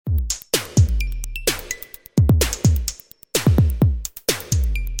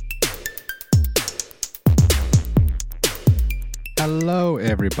Hello,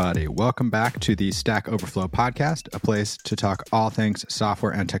 everybody. Welcome back to the Stack Overflow podcast, a place to talk all things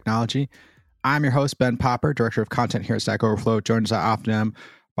software and technology. I'm your host, Ben Popper, Director of Content here at Stack Overflow, joined as I often am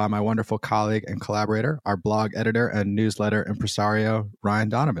by my wonderful colleague and collaborator, our blog editor and newsletter impresario, Ryan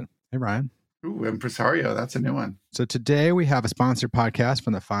Donovan. Hey, Ryan. Ooh, impresario. That's a new one. So today we have a sponsored podcast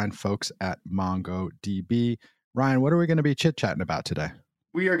from the fine folks at MongoDB. Ryan, what are we going to be chit-chatting about today?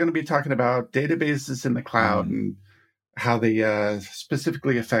 We are going to be talking about databases in the cloud and how they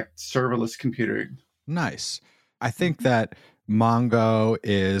specifically affect serverless computing. Nice. I think that Mongo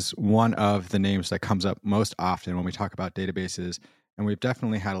is one of the names that comes up most often when we talk about databases. And we've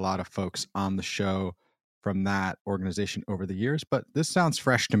definitely had a lot of folks on the show from that organization over the years. But this sounds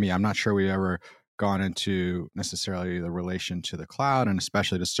fresh to me. I'm not sure we've ever gone into necessarily the relation to the cloud and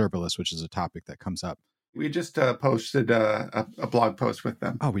especially to serverless, which is a topic that comes up. We just posted a blog post with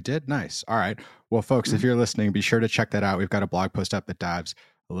them. Oh, we did? Nice. All right. Well, folks, if you're listening, be sure to check that out. We've got a blog post up that dives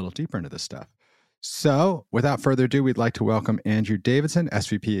a little deeper into this stuff. So without further ado, we'd like to welcome Andrew Davidson,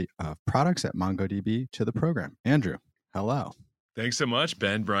 SVP of Products at MongoDB, to the program. Andrew, hello. Thanks so much,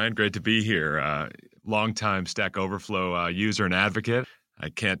 Ben. Brian, great to be here. Longtime Stack Overflow user and advocate. I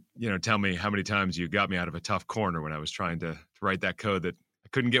can't, tell me how many times you got me out of a tough corner when I was trying to write that code that I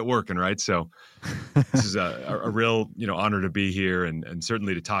couldn't get working, right? So this is a real, honor to be here and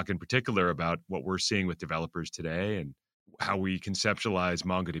certainly to talk in particular about what we're seeing with developers today and how we conceptualize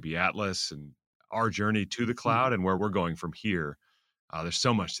MongoDB Atlas and our journey to the cloud and where we're going from here. There's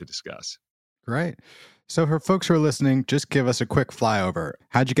so much to discuss. Great. So for folks who are listening, just give us a quick flyover.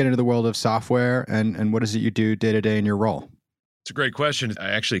 How'd you get into the world of software and what is it you do day to day in your role? It's a great question.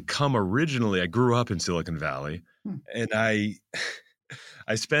 I grew up in Silicon Valley and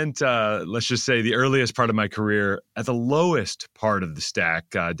I spent, let's just say, the earliest part of my career at the lowest part of the stack,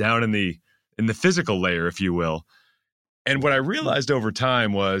 down in the physical layer, if you will. And what I realized over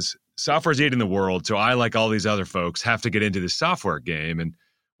time was software's eating the world. So I, like all these other folks, have to get into the software game. And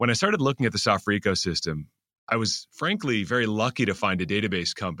when I started looking at the software ecosystem, I was frankly very lucky to find a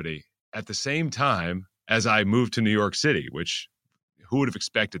database company at the same time as I moved to New York City, which who would have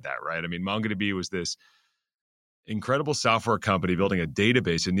expected that, right? I mean, MongoDB was this incredible software company building a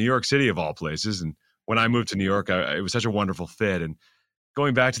database in New York City of all places. And when I moved to New York, it was such a wonderful fit. And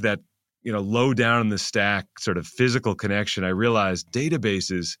going back to that, low down in the stack sort of physical connection, I realized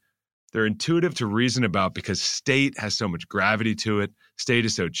databases, they're intuitive to reason about because state has so much gravity to it. State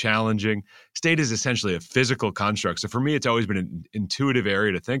is so challenging. State is essentially a physical construct. So for me, it's always been an intuitive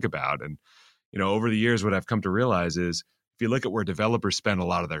area to think about. And, over the years, what I've come to realize is if you look at where developers spend a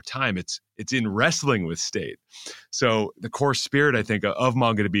lot of their time, it's in wrestling with state. So the core spirit, I think, of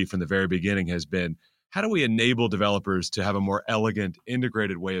MongoDB from the very beginning has been, how do we enable developers to have a more elegant,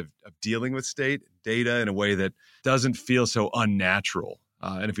 integrated way of dealing with state data in a way that doesn't feel so unnatural?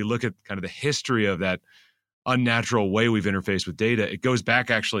 And if you look at kind of the history of that unnatural way we've interfaced with data, it goes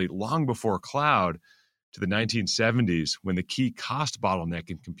back actually long before cloud to the 1970s when the key cost bottleneck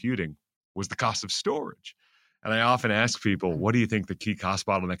in computing was the cost of storage. And I often ask people, what do you think the key cost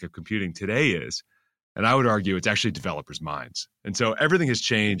bottleneck of computing today is? And I would argue it's actually developers' minds. And so everything has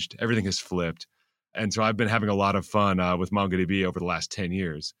changed, everything has flipped. And so I've been having a lot of fun with MongoDB over the last 10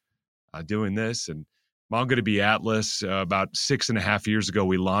 years doing this. And MongoDB Atlas, about 6.5 years ago,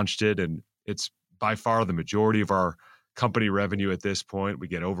 we launched it. And it's by far the majority of our company revenue at this point. We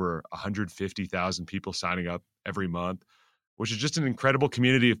get over 150,000 people signing up every month, which is just an incredible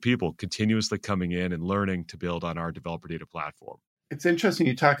community of people continuously coming in and learning to build on our developer data platform. It's interesting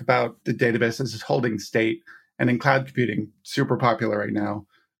you talk about the databases as holding state, and in cloud computing, super popular right now.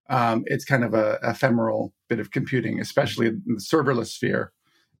 It's kind of a ephemeral bit of computing, especially in the serverless sphere.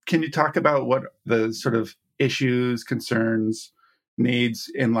 Can you talk about what the sort of issues, concerns,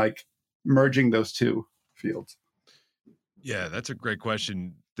 needs in like merging those two fields? Yeah, that's a great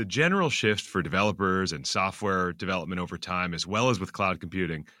question. The general shift for developers and software development over time, as well as with cloud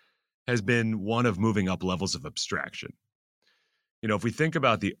computing, has been one of moving up levels of abstraction. If we think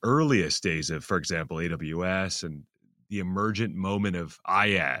about the earliest days of, for example, AWS and the emergent moment of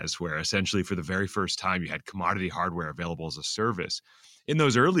IaaS, where essentially for the very first time you had commodity hardware available as a service. In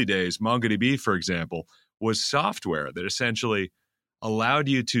those early days, MongoDB, for example, was software that essentially allowed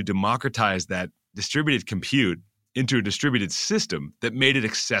you to democratize that distributed compute into a distributed system that made it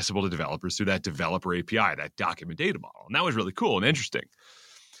accessible to developers through that developer API, that document data model. And that was really cool and interesting.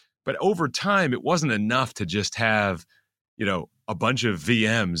 But over time, it wasn't enough to just have, a bunch of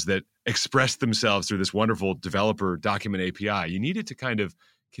VMs that expressed themselves through this wonderful developer document API. You needed to kind of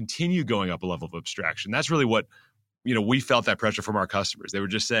continue going up a level of abstraction. That's really what, we felt that pressure from our customers. They were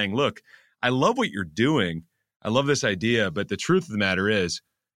just saying, look, I love what you're doing. I love this idea, but the truth of the matter is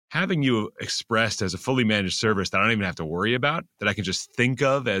having you expressed as a fully managed service that I don't even have to worry about, that I can just think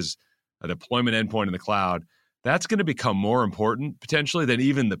of as a deployment endpoint in the cloud, that's going to become more important potentially than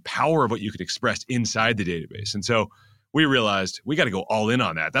even the power of what you could express inside the database. And so we realized we got to go all in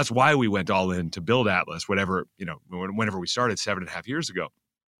on that. That's why we went all in to build Atlas, whenever we started 7.5 years ago.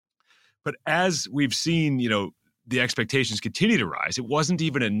 But as we've seen, the expectations continue to rise, it wasn't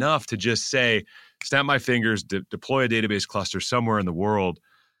even enough to just say, snap my fingers, deploy a database cluster somewhere in the world.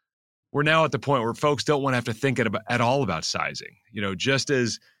 We're now at the point where folks don't want to have to think at all about sizing. Just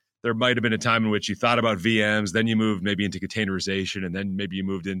as there might have been a time in which you thought about VMs, then you moved maybe into containerization, and then maybe you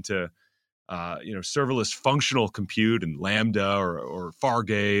moved into serverless functional compute and Lambda or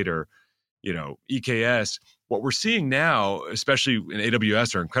Fargate or EKS. What we're seeing now, especially in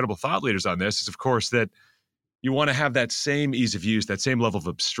AWS, are incredible thought leaders on this, is of course that you want to have that same ease of use, that same level of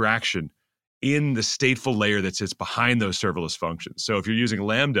abstraction in the stateful layer that sits behind those serverless functions. So if you're using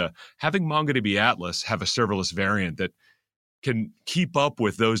Lambda, having MongoDB Atlas have a serverless variant that can keep up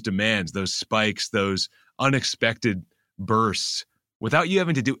with those demands, those spikes, those unexpected bursts without you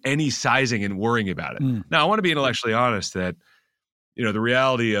having to do any sizing and worrying about it. Now, I want to be intellectually honest that the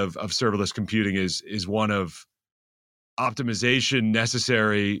reality of serverless computing is one of optimization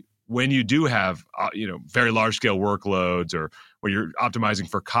necessary when you do have very large scale workloads, or when you're optimizing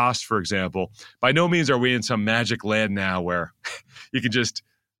for cost, for example. By no means are we in some magic land now where you can just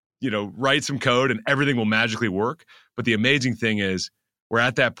write some code and everything will magically work. But the amazing thing is we're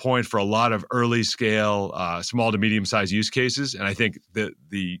at that point for a lot of early scale, small to medium sized use cases. And I think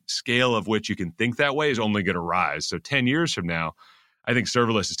the scale of which you can think that way is only going to rise. So 10 years from now, I think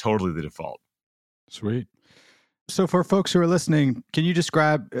serverless is totally the default. Sweet. So for folks who are listening, can you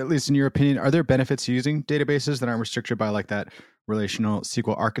describe, at least in your opinion, are there benefits to using databases that aren't restricted by like that relational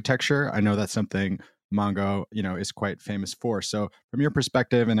SQL architecture? I know that's something Mongo, is quite famous for. So from your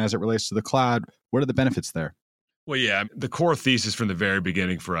perspective and as it relates to the cloud, what are the benefits there? Well, yeah, the core thesis from the very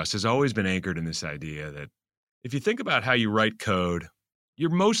beginning for us has always been anchored in this idea that if you think about how you write code, you're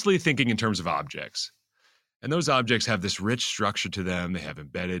mostly thinking in terms of objects. And those objects have this rich structure to them. They have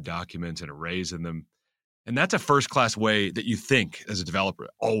embedded documents and arrays in them. And that's a first-class way that you think as a developer,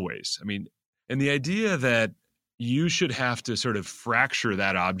 always. I mean, and the idea that you should have to sort of fracture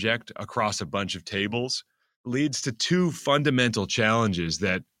that object across a bunch of tables leads to two fundamental challenges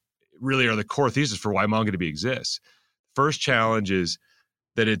that really are the core thesis for why MongoDB exists. First challenge is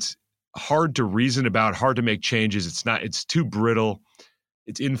that it's hard to reason about, hard to make changes. It's too brittle.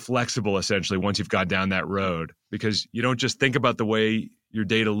 It's inflexible, essentially, once you've got down that road, because you don't just think about the way your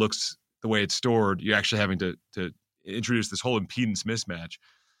data looks, the way it's stored. You're actually having to introduce this whole impedance mismatch.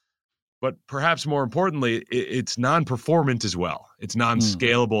 But perhaps more importantly, it's non-performant as well. It's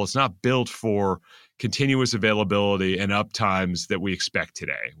non-scalable. It's not built for continuous availability and uptimes that we expect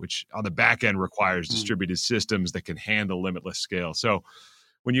today, which on the back end requires distributed systems that can handle limitless scale. So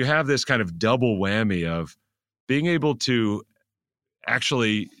when you have this kind of double whammy of being able to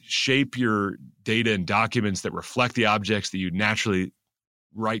actually shape your data and documents that reflect the objects that you naturally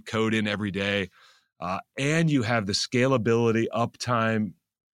write code in every day, and you have the scalability, uptime,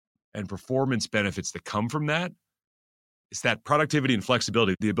 and performance benefits that come from that, it's that productivity and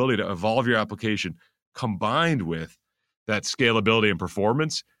flexibility, the ability to evolve your application combined with that scalability and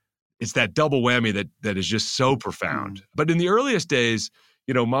performance. It's that double whammy that is just so profound. But in the earliest days,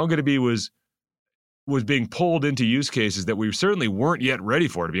 MongoDB was being pulled into use cases that we certainly weren't yet ready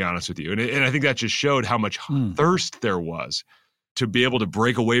for, to be honest with you. And I think that just showed how much thirst there was to be able to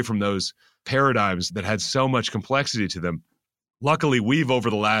break away from those paradigms that had so much complexity to them. Luckily, we've over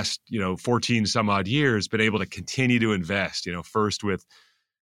the last 14 some odd years been able to continue to invest. First with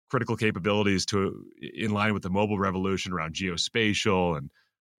critical capabilities in line with the mobile revolution around geospatial, and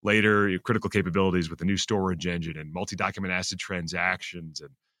later critical capabilities with the new storage engine and multi-document ACID transactions,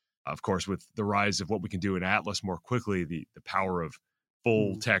 and of course with the rise of what we can do in Atlas more quickly, the power of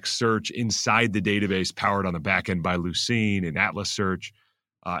full text search inside the database, powered on the back end by Lucene and Atlas Search,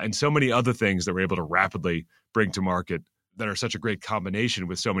 and so many other things that we're able to rapidly bring to market that are such a great combination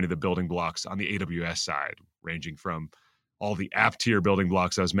with so many of the building blocks on the AWS side, ranging from all the app tier building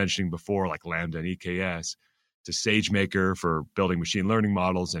blocks I was mentioning before, like Lambda and EKS, to SageMaker for building machine learning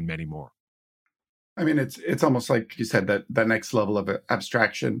models, and many more. I mean, it's almost like you said, that next level of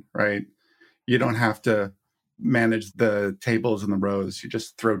abstraction, right? You don't have to manage the tables and the rows. You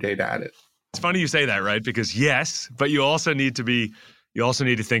just throw data at it. It's funny you say that, right? Because yes, but you also need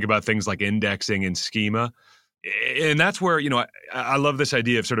to think about things like indexing and schema. And that's where, I love this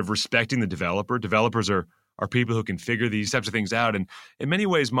idea of sort of respecting the developer. Developers are are people who can figure these types of things out. And in many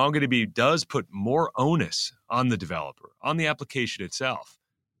ways, MongoDB does put more onus on the developer, on the application itself.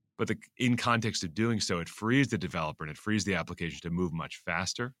 But in context of doing so, it frees the developer and it frees the application to move much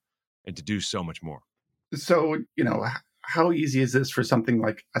faster and to do so much more. So, how easy is this for something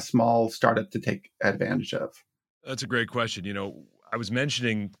like a small startup to take advantage of? That's a great question. I was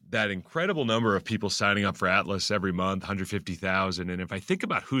mentioning that incredible number of people signing up for Atlas every month, 150,000. And if I think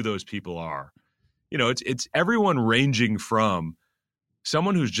about who those people are, it's everyone ranging from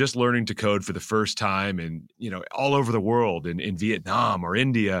someone who's just learning to code for the first time and, all over the world in Vietnam or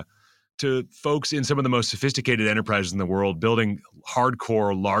India, to folks in some of the most sophisticated enterprises in the world building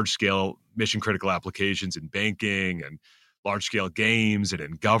hardcore, large-scale, mission-critical applications in banking and large-scale games and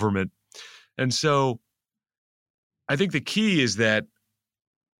in government. And so I think the key is that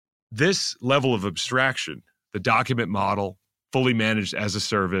this level of abstraction, the document model, fully managed as a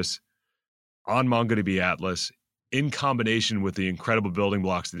service on MongoDB Atlas, in combination with the incredible building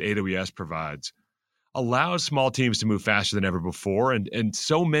blocks that AWS provides, allows small teams to move faster than ever before. And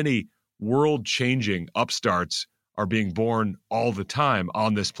so many world-changing upstarts are being born all the time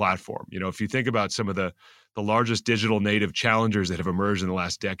on this platform. If you think about some of the largest digital native challengers that have emerged in the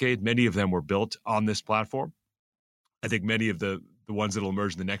last decade, many of them were built on this platform. I think many of the ones that will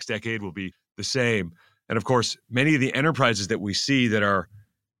emerge in the next decade will be the same. And of course, many of the enterprises that we see that are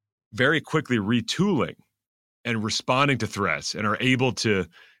very quickly retooling and responding to threats and are able to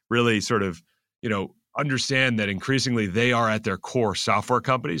really sort of, understand that increasingly they are at their core software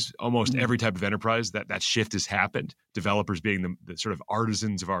companies. Almost every type of enterprise, that shift has happened. Developers being the sort of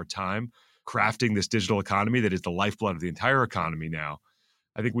artisans of our time, crafting this digital economy that is the lifeblood of the entire economy now.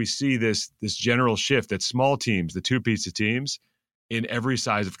 I think we see this general shift that small teams, the two-pizza teams, in every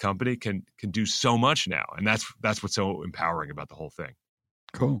size of company can do so much now. And that's what's so empowering about the whole thing.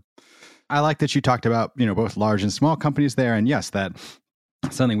 Cool. I like that you talked about, both large and small companies there. And yes, that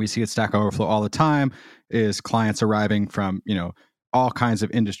something we see at Stack Overflow all the time is clients arriving from, all kinds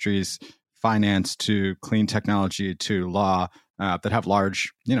of industries, finance to clean technology to law, that have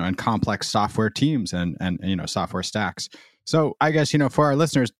large, and complex software teams and software stacks. So I guess, for our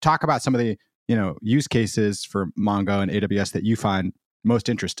listeners, talk about some of the, use cases for Mongo and AWS that you find most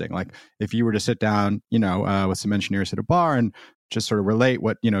interesting. Like if you were to sit down, with some engineers at a bar and just sort of relate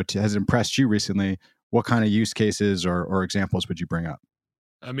what, has impressed you recently, what kind of use cases or examples would you bring up?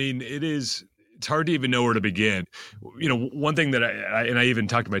 I mean, it's hard to even know where to begin. One thing that I even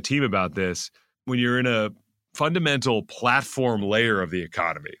talked to my team about this, when you're in a fundamental platform layer of the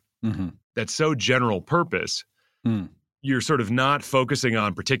economy that's so general purpose, you're sort of not focusing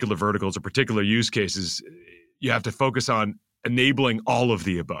on particular verticals or particular use cases. You have to focus on enabling all of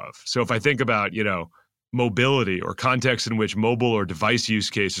the above. So if I think about, mobility or context in which mobile or device use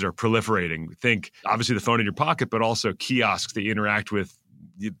cases are proliferating, think obviously the phone in your pocket, but also kiosks that you interact with.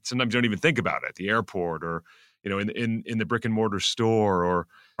 You sometimes don't even think about it at the airport or, in the brick and mortar store or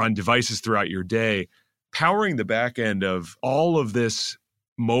on devices throughout your day. Powering the back end of all of this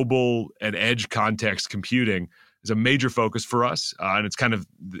mobile and edge context computing is a major focus for us. And it's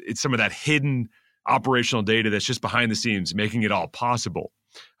some of that hidden operational data that's just behind the scenes, making it all possible.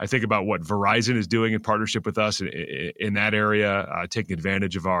 I think about what Verizon is doing in partnership with us in that area, taking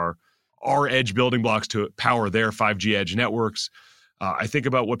advantage of our edge building blocks to power their 5G edge networks. I think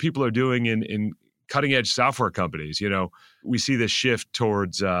about what people are doing in cutting edge software companies. We see this shift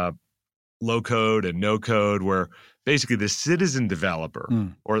towards low code and no code, where basically the citizen developer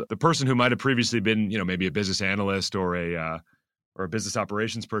or the person who might have previously been, maybe a business analyst or a business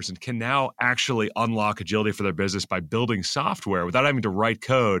operations person can now actually unlock agility for their business by building software without having to write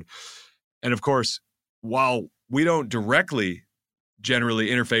code. And of course, while we don't directly generally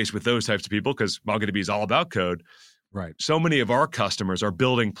interface with those types of people because MongoDB is all about code, right? So many of our customers are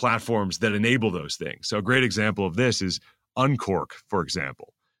building platforms that enable those things. So a great example of this is Uncork, for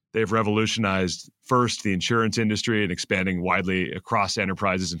example. They've revolutionized first the insurance industry and expanding widely across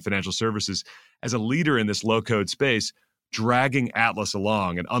enterprises and financial services as a leader in this low-code space, dragging Atlas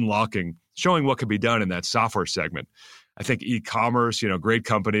along and unlocking, showing what could be done in that software segment. I think e-commerce, great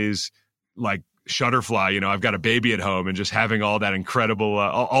companies like Shutterfly, I've got a baby at home and just having all that incredible,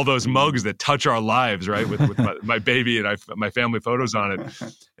 all those mugs that touch our lives, right? With my baby and my family photos on it.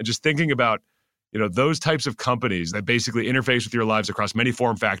 And just thinking about, those types of companies that basically interface with your lives across many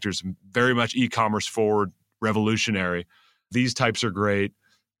form factors, very much e-commerce forward, revolutionary. These types are great.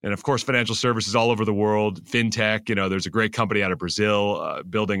 And of course, financial services all over the world, fintech, there's a great company out of Brazil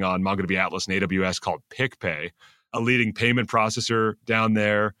building on MongoDB Atlas and AWS called PicPay, a leading payment processor down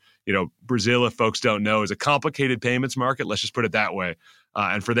there. Brazil, if folks don't know, is a complicated payments market. Let's just put it that way.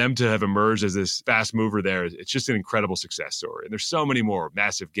 And for them to have emerged as this fast mover there, it's just an incredible success story. And there's so many more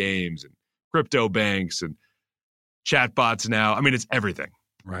massive games and crypto banks and chatbots now. I mean, it's everything.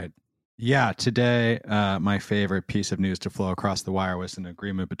 Right. Yeah. Today, my favorite piece of news to flow across the wire was an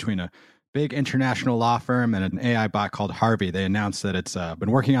agreement between a big international law firm and an AI bot called Harvey. They announced that it's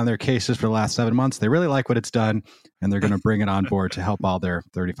been working on their cases for the last 7 months. They really like what it's done, and they're going to bring it on board to help all their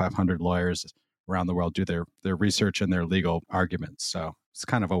 3,500 lawyers around the world do their research and their legal arguments. So it's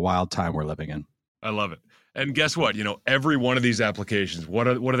kind of a wild time we're living in. I love it. And guess what? Every one of these applications, what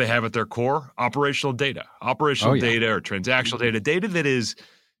do they have at their core? Operational data. Data or transactional data that is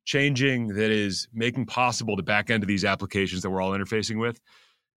changing, that is making possible the back end of these applications that we're all interfacing with.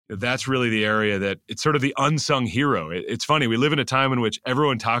 That's really the area that it's sort of the unsung hero. It's funny. We live in a time in which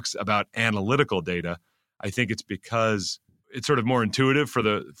everyone talks about analytical data. I think it's because it's sort of more intuitive for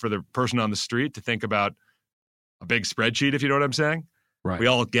the person on the street to think about a big spreadsheet, if you know what I'm saying. Right. We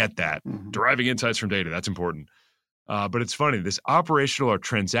all get that. Mm-hmm. Deriving insights from data, that's important. But it's funny, this operational or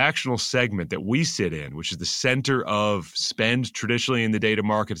transactional segment that we sit in, which is the center of spend traditionally in the data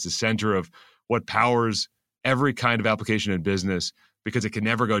market, it's the center of what powers every kind of application in business because it can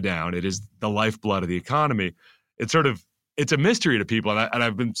never go down. It is the lifeblood of the economy. It's a mystery to people. And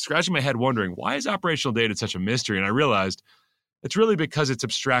I've been scratching my head wondering, why is operational data such a mystery? And I realized it's really because it's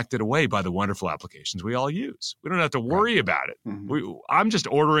abstracted away by the wonderful applications we all use. We don't have to worry about it. Mm-hmm. I'm just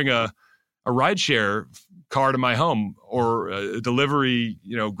ordering a rideshare car to my home or a delivery,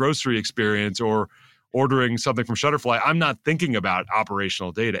 grocery experience or ordering something from Shutterfly. I'm not thinking about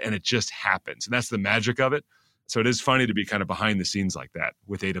operational data, and it just happens. And that's the magic of it. So it is funny to be kind of behind the scenes like that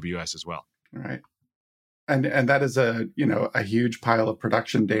with AWS as well. Right. And that is a huge pile of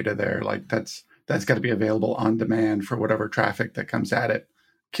production data there. Like that's got to be available on demand for whatever traffic that comes at it.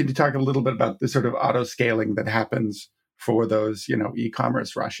 Can you talk a little bit about the sort of auto scaling that happens for those,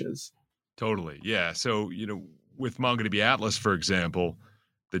 e-commerce rushes? Totally. Yeah. So, with MongoDB Atlas, for example,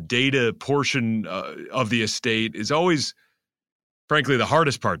 the data portion of the estate is always, frankly, the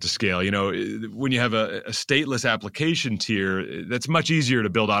hardest part to scale. When you have a stateless application tier, that's much easier to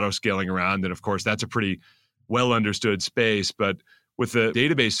build auto scaling around. And of course, that's a pretty well understood space. But with the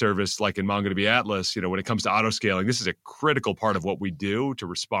database service, like in MongoDB Atlas, when it comes to auto scaling, this is a critical part of what we do to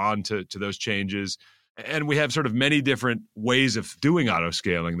respond to those changes. And we have sort of many different ways of doing auto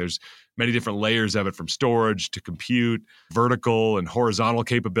scaling. There's many different layers of it, from storage to compute, vertical and horizontal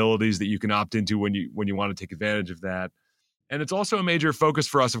capabilities that you can opt into when you want to take advantage of that. And it's also a major focus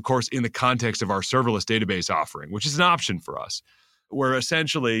for us, of course, in the context of our serverless database offering, which is an option for us, where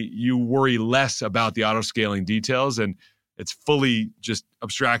essentially you worry less about the auto scaling details and it's fully just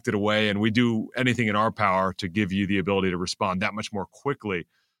abstracted away. And we do anything in our power to give you the ability to respond that much more quickly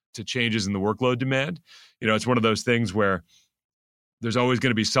to changes in the workload demand. It's one of those things where there's always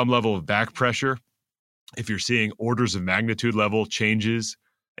going to be some level of back pressure if you're seeing orders of magnitude level changes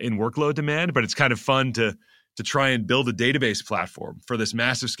in workload demand, but it's kind of fun to try and build a database platform for this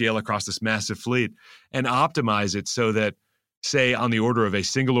massive scale across this massive fleet and optimize it so that, say, on the order of a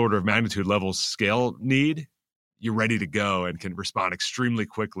single order of magnitude level scale need, you're ready to go and can respond extremely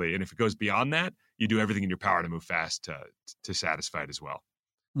quickly. And if it goes beyond that, you do everything in your power to move fast to satisfy it as well.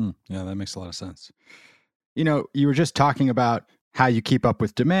 Yeah, that makes a lot of sense. You were just talking about how you keep up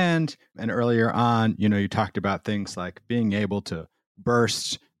with demand. And earlier on, you talked about things like being able to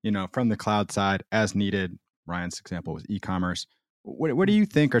burst, from the cloud side as needed. Ryan's example was e-commerce. What do you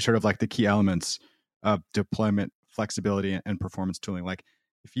think are sort of like the key elements of deployment flexibility and performance tooling? Like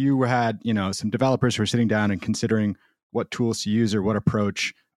if you had, some developers who are sitting down and considering what tools to use or what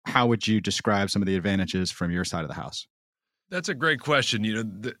approach, how would you describe some of the advantages from your side of the house? That's a great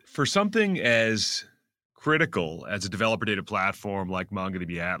question. For something as critical as a developer data platform like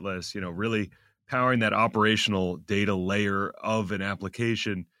MongoDB Atlas, really powering that operational data layer of an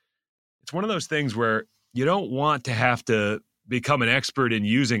application, it's one of those things where you don't want to have to become an expert in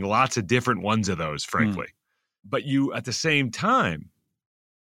using lots of different ones of those, frankly. But you, at the same time,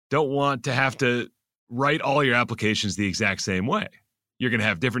 don't want to have to write all your applications the exact same way. You're going to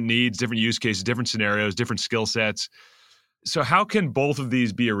have different needs, different use cases, different scenarios, different skill sets. So how can both of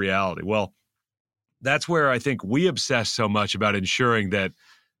these be a reality? Well, that's where I think we obsess so much about ensuring that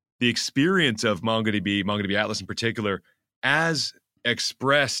the experience of MongoDB Atlas in particular, as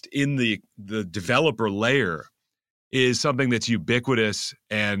expressed in the developer layer, is something that's ubiquitous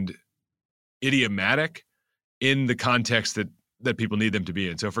and idiomatic in the context that people need them to be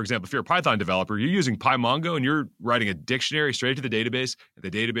in. So, for example, if you're a Python developer, you're using PyMongo and you're writing a dictionary straight to the database, and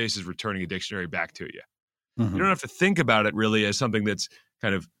the database is returning a dictionary back to you. Mm-hmm. You don't have to think about it really as something that's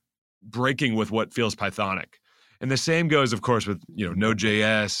kind of breaking with what feels Pythonic. And the same goes, of course, with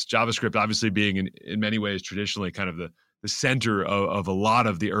Node.js, JavaScript, obviously being in many ways traditionally kind of the center of a lot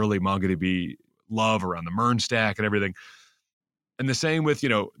of the early MongoDB love around the MERN stack and everything. And the same with,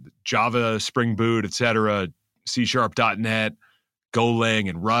 Java, Spring Boot, et cetera, C#, .NET, Golang,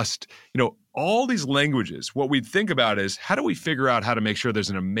 and Rust. All these languages, what we think about is how do we figure out how to make sure there's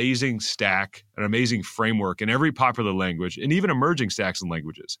an amazing stack, an amazing framework in every popular language and even emerging stacks and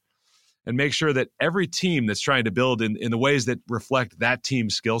languages, and make sure that every team that's trying to build in the ways that reflect that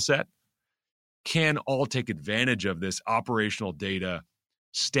team's skill set can all take advantage of this operational data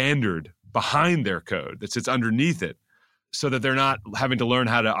standard behind their code that sits underneath it, so that they're not having to learn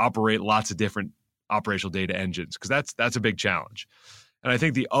how to operate lots of different operational data engines, because that's a big challenge. And I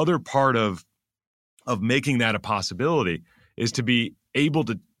think the other part of making that a possibility is to be able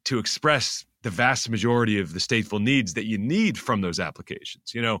to express the vast majority of the stateful needs that you need from those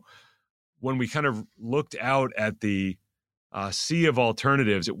applications. When we kind of looked out at the sea of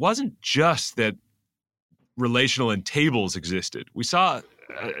alternatives, it wasn't just that relational and tables existed. We saw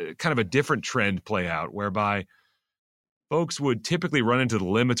kind of a different trend play out whereby folks would typically run into the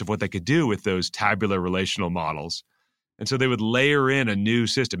limits of what they could do with those tabular relational models. And so they would layer in a new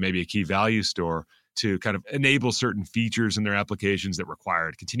system, maybe a key value store, to kind of enable certain features in their applications that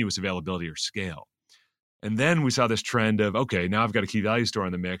required continuous availability or scale. And then we saw this trend of, okay, now I've got a key value store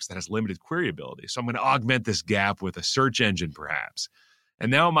in the mix that has limited queryability. So I'm going to augment this gap with a search engine, perhaps. And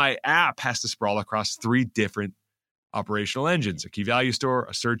now my app has to sprawl across 3 different operational engines: a key value store,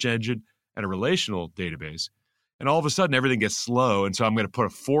 a search engine, and a relational database. And all of a sudden, everything gets slow. And so I'm going to put a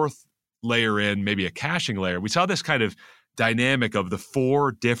 4th layer in, maybe a caching layer. We saw this kind of dynamic of the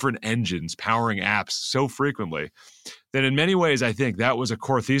 4 different engines powering apps so frequently that in many ways, I think that was a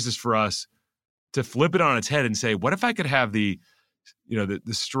core thesis for us to flip it on its head and say, what if I could have the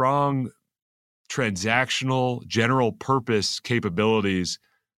strong transactional general purpose capabilities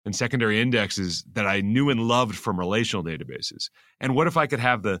and secondary indexes that I knew and loved from relational databases? And what if I could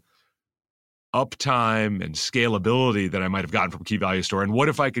have the uptime and scalability that I might have gotten from key value store? And what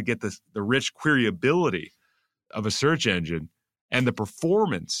if I could get the rich queryability of a search engine and the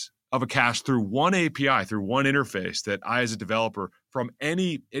performance of a cache through one API, through one interface that I, as a developer from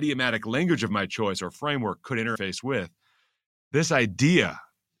any idiomatic language of my choice or framework, could interface with? This idea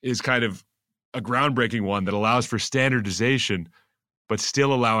is kind of a groundbreaking one that allows for standardization, but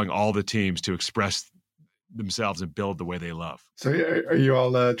still allowing all the teams to express themselves and build the way they love. So are you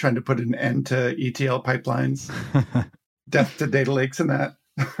all trying to put an end to ETL pipelines? Death to data lakes and that?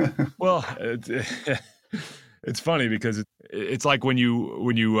 Well, it's funny because it's like when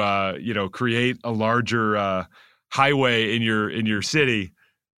you create a larger highway in your city,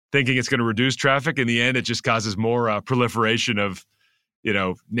 thinking it's going to reduce traffic. In the end, it just causes more proliferation of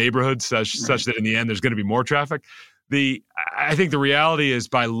neighborhoods such that in the end there's going to be more traffic. I think the reality is,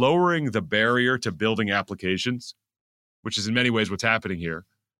 by lowering the barrier to building applications, which is in many ways what's happening here,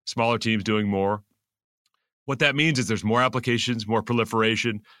 smaller teams doing more, what that means is there's more applications, more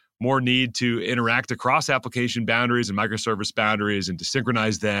proliferation, more need to interact across application boundaries and microservice boundaries and to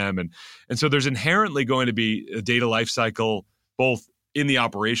synchronize them. And so there's inherently going to be a data lifecycle, both in the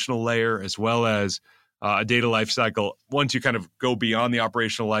operational layer as well as a data lifecycle once you kind of go beyond the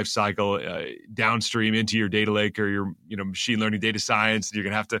operational lifecycle downstream into your data lake or your machine learning data science. You're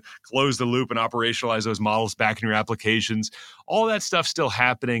going to have to close the loop and operationalize those models back in your applications. All that stuff's still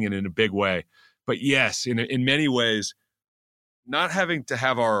happening and in a big way. But yes, in many ways, not having to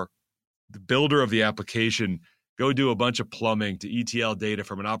have the builder of the application go do a bunch of plumbing to ETL data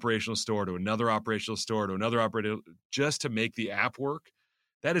from an operational store to another operational store to another operational, just to make the app work.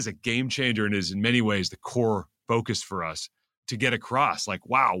 That is a game changer and is in many ways the core focus for us to get across. Like,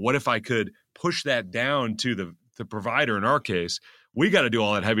 wow, what if I could push that down to the provider? In our case, we got to do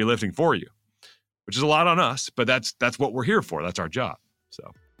all that heavy lifting for you, which is a lot on us, but that's what we're here for. That's our job.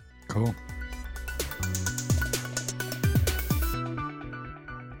 So cool.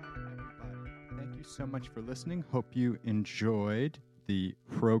 Thank you so much for listening. Hope you enjoyed the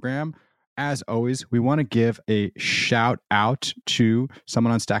program. As always, we want to give a shout out to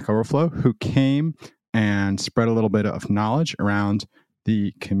someone on Stack Overflow who came and spread a little bit of knowledge around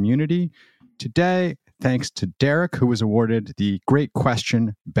the community. Today, thanks to Derek, who was awarded the Great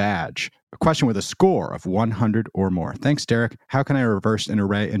Question Badge, a question with a score of 100 or more. Thanks, Derek. How can I reverse an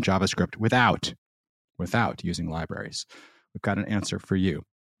array in JavaScript without using libraries? We've got an answer for you.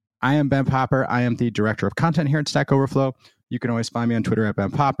 I am Ben Popper. I am the Director of Content here at Stack Overflow. You can always find me on Twitter at Ben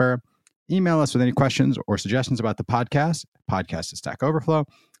Popper. Email us with any questions or suggestions about the podcast at Stack Overflow.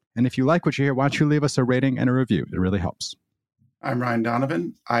 And if you like what you hear, why don't you leave us a rating and a review? It really helps. I'm Ryan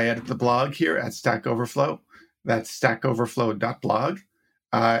Donovan. I edit the blog here at Stack Overflow. That's stackoverflow.blog.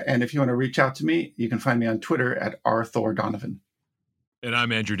 And if you want to reach out to me, you can find me on Twitter at rthordonovan. And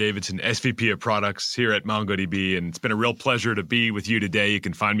I'm Andrew Davidson, SVP of Products here at MongoDB. And it's been a real pleasure to be with you today. You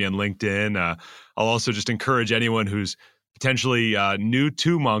can find me on LinkedIn. I'll also just encourage anyone who's potentially new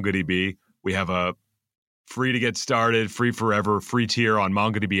to MongoDB. We have a free to get started, free forever, free tier on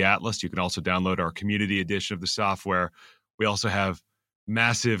MongoDB Atlas. You can also download our community edition of the software. We also have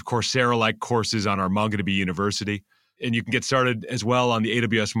massive Coursera-like courses on our MongoDB University. And you can get started as well on the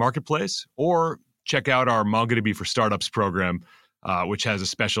AWS Marketplace, or check out our MongoDB for Startups program, which has a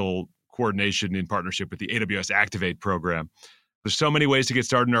special coordination in partnership with the AWS Activate program. There's so many ways to get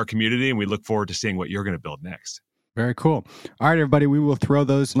started in our community, and we look forward to seeing what you're going to build next. Very cool. All right, everybody, we will throw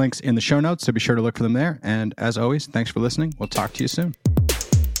those links in the show notes, so be sure to look for them there. And as always, thanks for listening. We'll talk to you soon.